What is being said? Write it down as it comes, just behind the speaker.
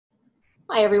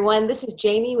Hi, everyone. This is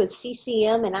Jamie with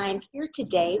CCM, and I am here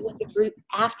today with the group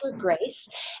After Grace,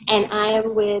 and I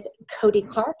am with Cody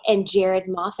Clark and Jerad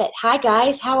Moffitt. Hi,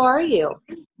 guys. How are you?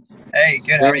 Hey,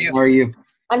 good. How are you? How are you?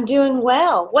 I'm doing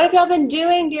well. What have y'all been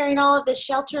doing during all of this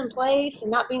shelter in place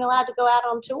and not being allowed to go out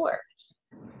on tour?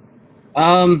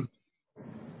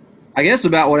 I guess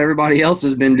about what everybody else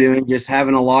has been doing, just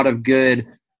having a lot of good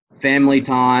family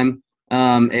time,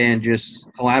 and just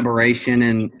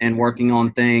collaboration and working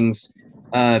on things.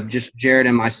 Just Jerad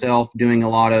and myself doing a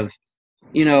lot of,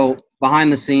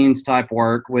 behind the scenes type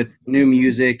work with new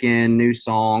music and new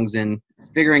songs and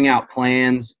figuring out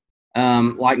plans,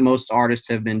 like most artists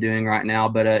have been doing right now.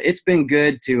 But it's been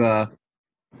good to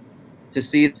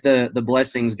see the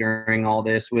blessings during all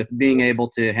this, with being able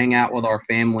to hang out with our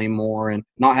family more and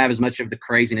not have as much of the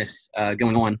craziness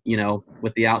going on,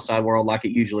 with the outside world like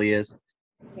it usually is.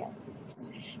 Yeah.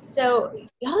 So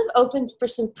y'all have opened for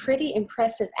some pretty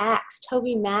impressive acts: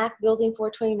 Toby Mac, Building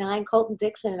 429, Colton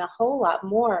Dixon, and a whole lot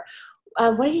more.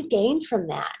 What have you gained from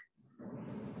that?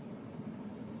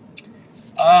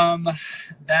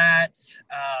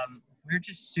 We're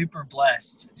just super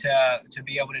blessed to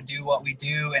be able to do what we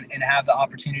do and have the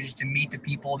opportunities to meet the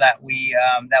people that we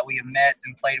have met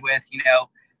and played with.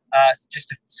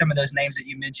 Some of those names that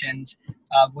you mentioned.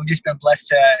 We've just been blessed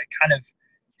to kind of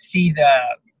see the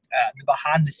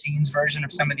behind the scenes version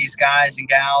of some of these guys and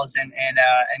gals, and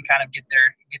kind of get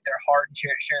their heart and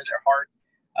share their heart.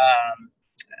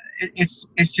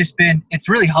 It's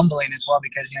really humbling as well,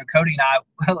 because Cody and I,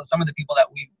 some of the people that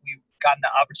we've gotten the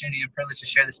opportunity and privilege to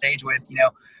share the stage with,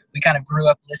 we kind of grew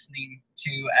up listening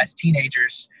to as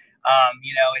teenagers,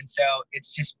 and so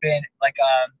it's just been like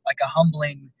a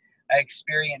humbling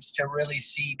experience to really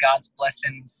see God's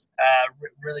blessings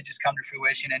really just come to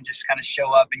fruition and just kind of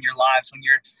show up in your lives when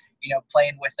you're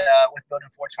playing with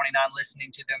Building 429,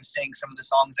 listening to them sing some of the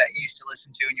songs that you used to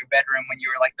listen to in your bedroom when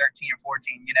you were like 13 or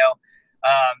 14,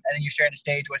 and then you're sharing the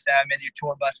stage with them and your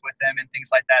tour bus with them and things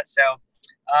like that. So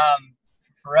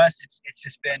for us, it's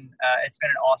just been it's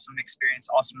been an awesome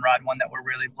experience, awesome ride, one that we're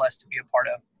really blessed to be a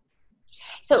part of.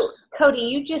 So, Cody,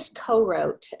 you just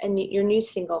co-wrote your new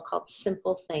single called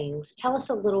Simple Things. Tell us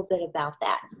a little bit about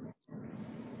that.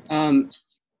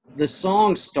 The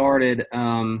song started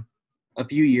a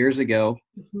few years ago.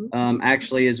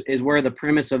 Actually, is where the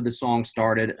premise of the song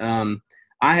started.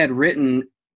 I had written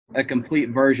a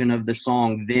complete version of the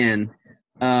song then,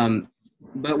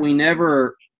 but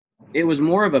it was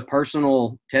more of a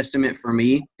personal testament for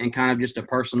me and kind of just a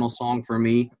personal song for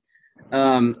me.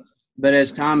 But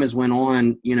as time has went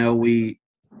on, we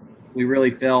really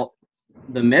felt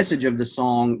the message of the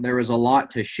song. There was a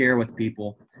lot to share with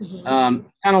people. Kind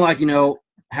of like,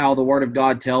 how the Word of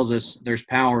God tells us there's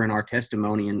power in our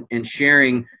testimony and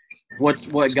sharing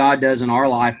what God does in our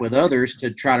life with others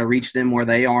to try to reach them where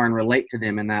they are and relate to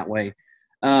them in that way.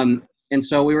 And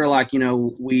so we were like,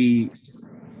 we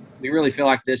really feel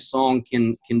like this song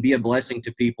can be a blessing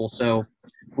to people. So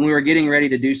when we were getting ready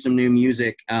to do some new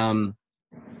music,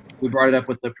 we brought it up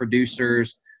with the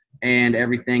producers and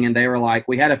everything, and they were like,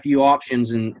 we had a few options,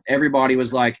 and everybody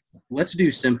was like, let's do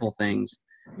Simple Things.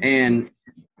 And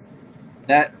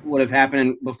that would have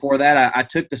happened. Before that, I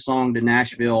took the song to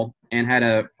Nashville and had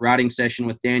a writing session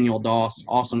with Daniel Doss,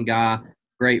 awesome guy,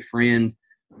 great friend.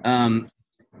 And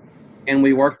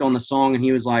we worked on the song, and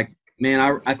he was like,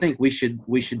 man, I think we should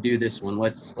do this one.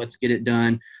 Let's get it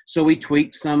done. So we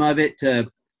tweaked some of it to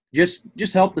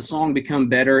just help the song become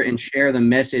better and share the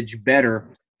message better.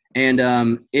 And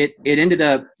it ended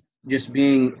up just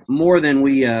being more than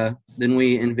we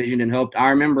envisioned and hoped. I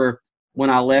remember when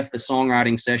I left the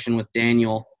songwriting session with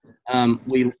Daniel,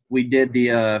 we did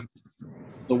the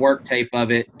work tape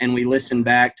of it, and we listened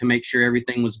back to make sure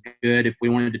everything was good, if we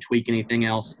wanted to tweak anything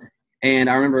else. And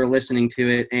I remember listening to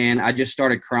it, and I just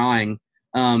started crying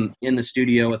in the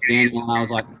studio with Daniel. And I was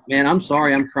like, man, I'm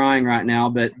sorry I'm crying right now,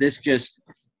 but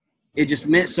it just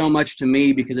meant so much to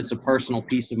me because it's a personal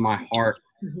piece of my heart,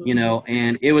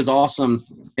 and it was awesome.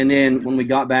 And then when we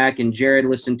got back and Jerad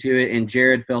listened to it, and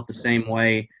Jerad felt the same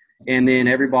way, and then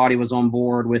everybody was on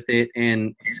board with it,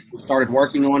 and we started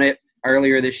working on it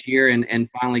earlier this year and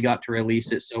finally got to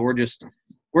release it. So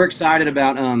we're excited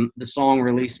about the song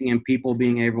releasing and people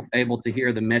being able to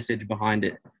hear the message behind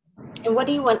it. And what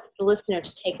do you want the listener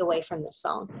to take away from this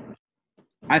song?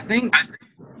 I think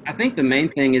the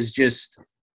main thing is just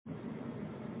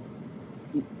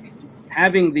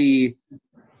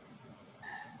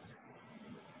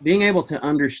being able to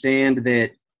understand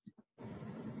that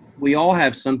we all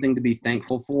have something to be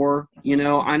thankful for.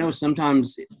 I know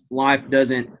sometimes life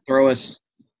doesn't throw us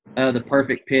the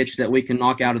perfect pitch that we can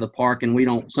knock out of the park,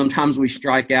 and sometimes we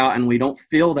strike out and we don't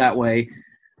feel that way.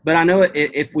 But I know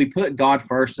if we put God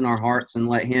first in our hearts and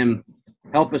let him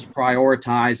help us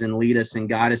prioritize and lead us and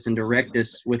guide us and direct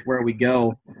us with where we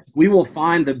go, we will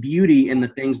find the beauty in the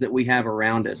things that we have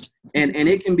around us. And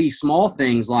it can be small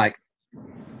things like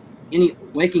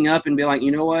waking up and be like,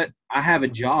 you know what? I have a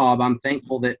job. I'm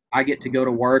thankful that I get to go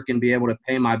to work and be able to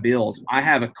pay my bills. I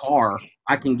have a car.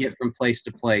 I can get from place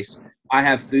to place. I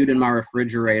have food in my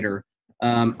refrigerator.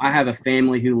 I have a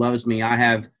family who loves me. I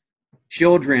have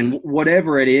children,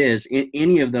 whatever it is, in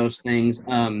any of those things.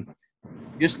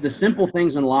 Just the simple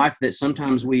things in life that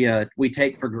sometimes we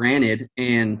take for granted,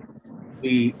 and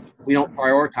we don't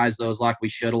prioritize those like we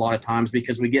should a lot of times,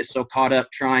 because we get so caught up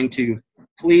trying to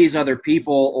please other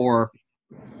people or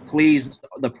please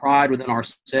the pride within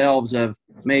ourselves of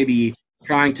maybe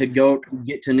trying to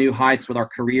get to new heights with our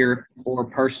career or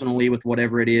personally with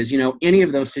whatever it is, any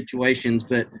of those situations.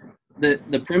 But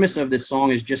the premise of this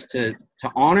song is just to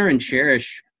honor and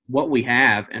cherish what we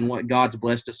have and what God's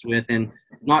blessed us with, and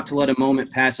not to let a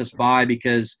moment pass us by,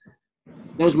 because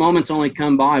those moments only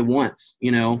come by once.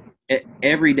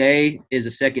 Every day is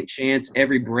a second chance.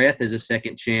 Every breath is a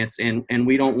second chance. And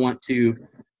we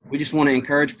just want to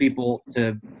encourage people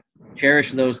to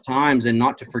cherish those times and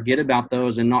not to forget about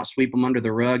those and not sweep them under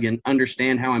the rug, and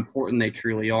understand how important they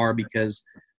truly are. Because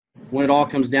when it all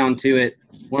comes down to it,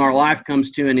 when our life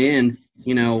comes to an end,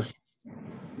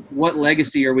 what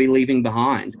legacy are we leaving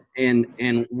behind? And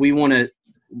Jerad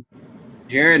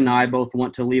and I both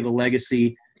want to leave a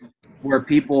legacy where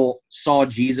people saw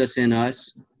Jesus in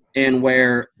us, and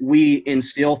where we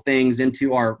instill things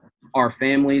into our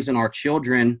families and our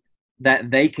children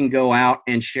that they can go out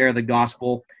and share the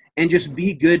gospel and just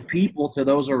be good people to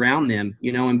those around them,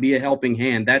 and be a helping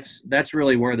hand. That's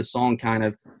really where the song kind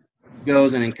of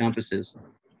goes and encompasses.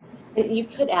 You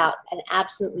put out an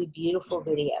absolutely beautiful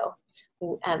video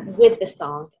with the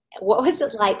song. What was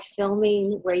it like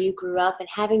filming where you grew up and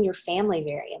having your family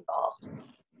very involved?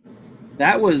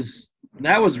 That was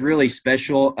really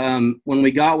special. When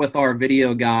we got with our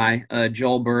video guy,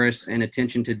 Joel Burris, and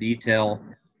Attention to Detail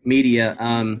Media,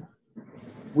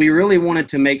 we really wanted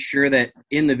to make sure that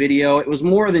in the video, it was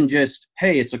more than just,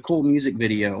 hey, it's a cool music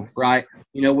video, right?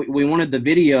 We wanted the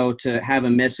video to have a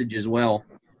message as well.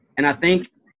 And I think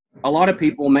a lot of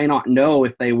people may not know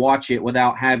if they watch it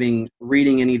without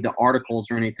reading any of the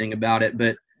articles or anything about it,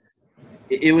 but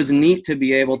it was neat to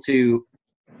be able to,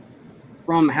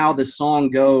 from how the song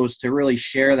goes, to really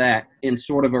share that in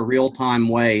sort of a real-time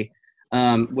way,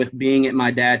 with being at my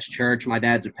dad's church. My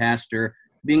dad's a pastor.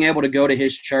 Being able to go to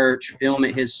his church, film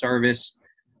at his service,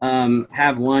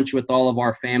 have lunch with all of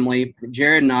our family.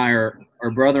 Jerad and I are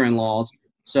brother-in-laws,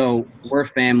 so we're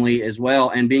family as well.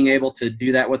 And being able to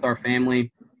do that with our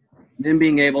family, then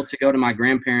being able to go to my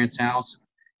grandparents' house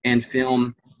and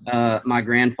film my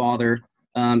grandfather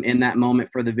in that moment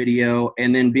for the video,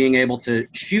 and then being able to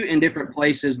shoot in different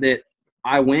places that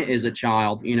I went as a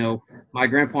child. My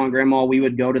grandpa and grandma, we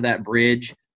would go to that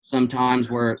bridge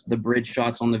sometimes where it's the bridge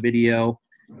shots on the video,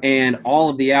 and all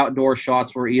of the outdoor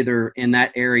shots were either in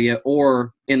that area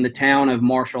or in the town of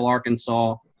Marshall,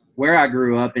 Arkansas, where I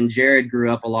grew up, and Jerad grew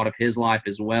up a lot of his life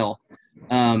as well.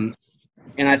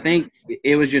 And I think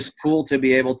it was just cool to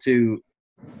be able to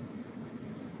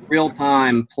real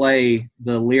time play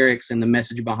the lyrics and the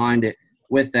message behind it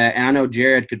with that. And I know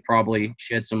Jerad could probably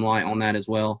shed some light on that as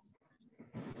well.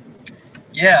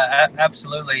 Yeah,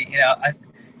 absolutely.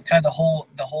 Kind of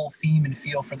the whole theme and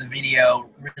feel for the video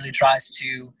really tries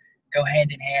to go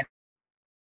hand in hand.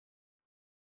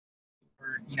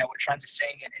 We're trying to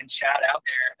sing and shout out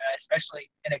there, especially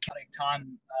in a chaotic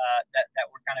time that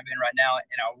we're kind of in right now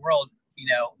in our world.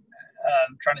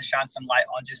 Trying to shine some light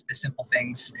on just the simple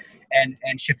things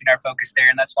and shifting our focus there.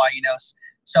 And that's why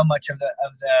so much of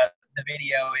the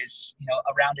video is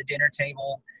around a dinner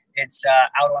table. It's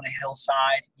out on a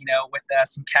hillside, with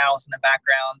some cows in the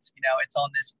background. It's on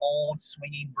this old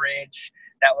swinging bridge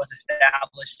that was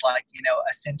established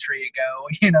a century ago.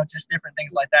 Just different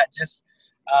things like that. Just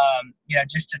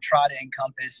to try to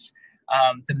encompass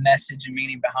the message and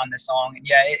meaning behind the song. And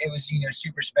yeah, it was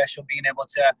super special being able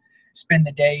to spend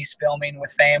the days filming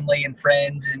with family and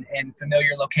friends and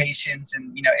familiar locations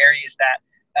and areas that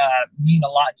mean a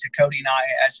lot to Cody and I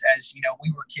as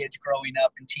we were kids growing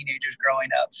up and teenagers growing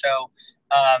up. So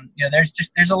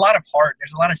there's a lot of heart,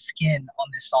 there's a lot of skin on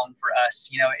this song for us.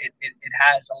 It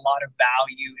has a lot of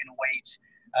value and weight,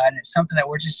 and it's something that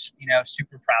we're just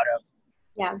super proud of.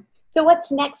 Yeah. So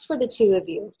what's next for the two of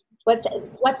you?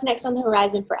 What's next on the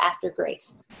horizon for After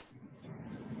Grace?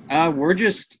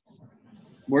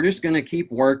 we're just going to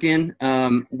keep working.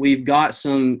 We've got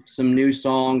some new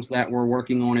songs that we're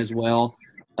working on as well.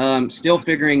 Still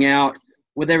figuring out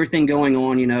with everything going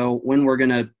on, when we're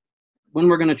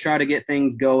going to try to get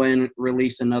things going,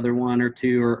 release another one or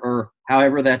two, or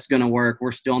however that's going to work.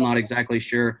 We're still not exactly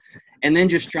sure. And then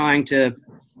just trying to,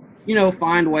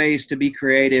 find ways to be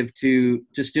creative to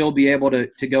still be able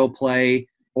to go play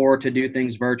or to do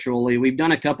things virtually. We've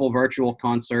done a couple virtual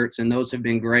concerts, and those have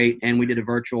been great. And we did a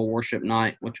virtual worship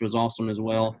night, which was awesome as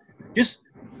well. Just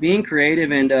being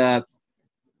creative and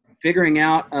figuring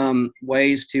out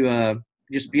ways to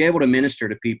just be able to minister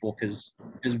to people, because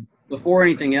before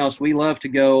anything else, we love to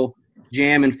go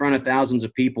jam in front of thousands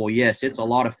of people. Yes, it's a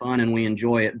lot of fun and we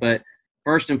enjoy it. But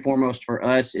first and foremost for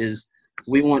us is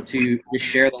we want to just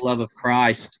share the love of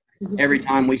Christ every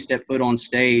time we step foot on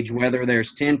stage, whether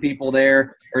there's 10 people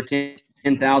there or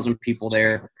 10,000 people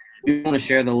there. We want to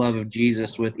share the love of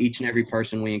Jesus with each and every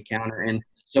person we encounter. And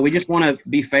so we just want to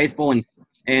be faithful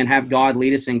and have God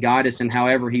lead us and guide us in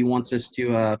however he wants us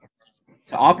to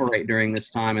operate during this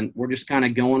time. And we're just kind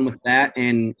of going with that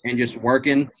and just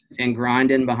working and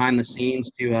grinding behind the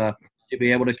scenes to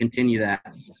be able to continue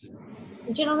that.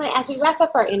 Gentlemen, as we wrap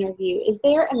up our interview, is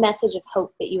there a message of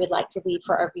hope that you would like to leave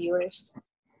for our viewers?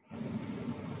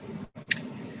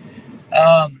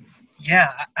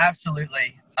 Yeah,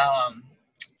 absolutely.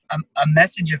 A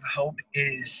message of hope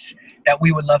is that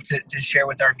we would love to share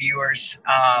with our viewers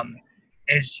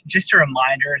is just a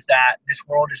reminder that this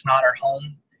world is not our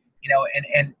home,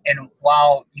 and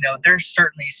while, there's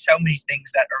certainly so many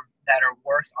things that are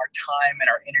worth our time and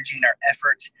our energy and our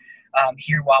effort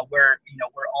here while we're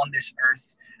on this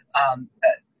earth,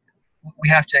 we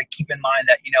have to keep in mind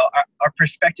that, our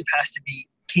perspective has to be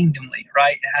kingdomly,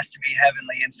 right? It has to be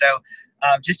heavenly. And so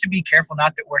just to be careful,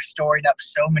 not that we're storing up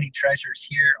so many treasures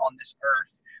here on this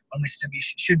earth when we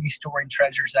should be storing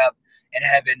treasures up in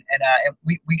heaven. And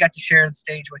we got to share the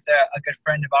stage with a good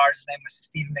friend of ours. His name was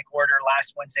Stephen McWhorter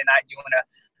last Wednesday night doing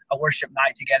a worship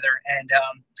night together.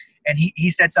 And he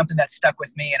said something that stuck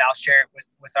with me, and I'll share it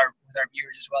with our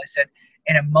viewers as well. He said,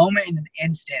 in a moment, in an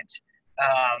instant,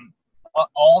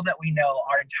 all that we know,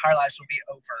 our entire lives will be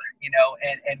over,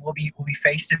 and we'll be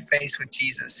face to face with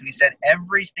Jesus. And he said,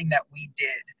 everything that we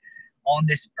did on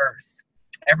this earth,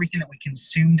 everything that we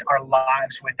consumed our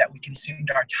lives with, that we consumed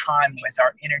our time with,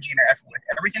 our energy and our effort with,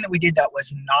 everything that we did that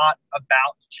was not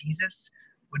about Jesus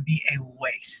would be a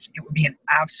waste. It would be an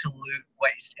absolute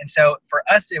waste. And so for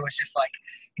us, it was just like,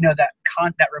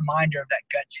 that reminder of that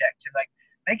gut check to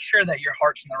make sure that your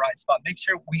heart's in the right spot. Make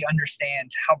sure we understand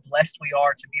how blessed we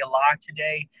are to be alive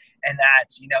today, and that,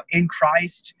 in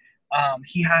Christ,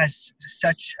 he has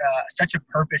such a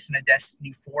purpose and a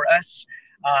destiny for us.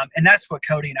 And that's what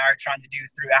Cody and I are trying to do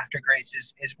through After Grace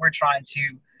is we're trying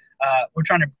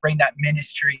to bring that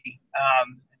ministry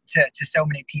to so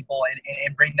many people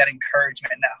and bring that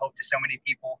encouragement and that hope to so many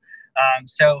people.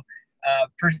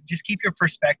 Just keep your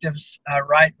perspectives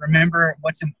right. Remember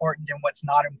what's important and what's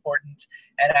not important.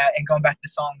 And going back to the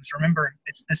songs, remember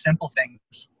it's the simple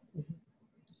things.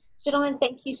 Gentlemen,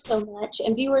 thank you so much.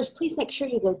 And viewers, please make sure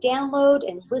you go download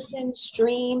and listen,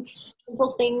 stream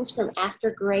Simple Things from After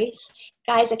Grace.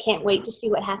 Guys, I can't wait to see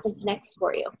what happens next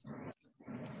for you.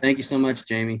 Thank you so much,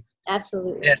 Jamie.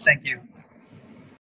 Absolutely. Yes, thank you.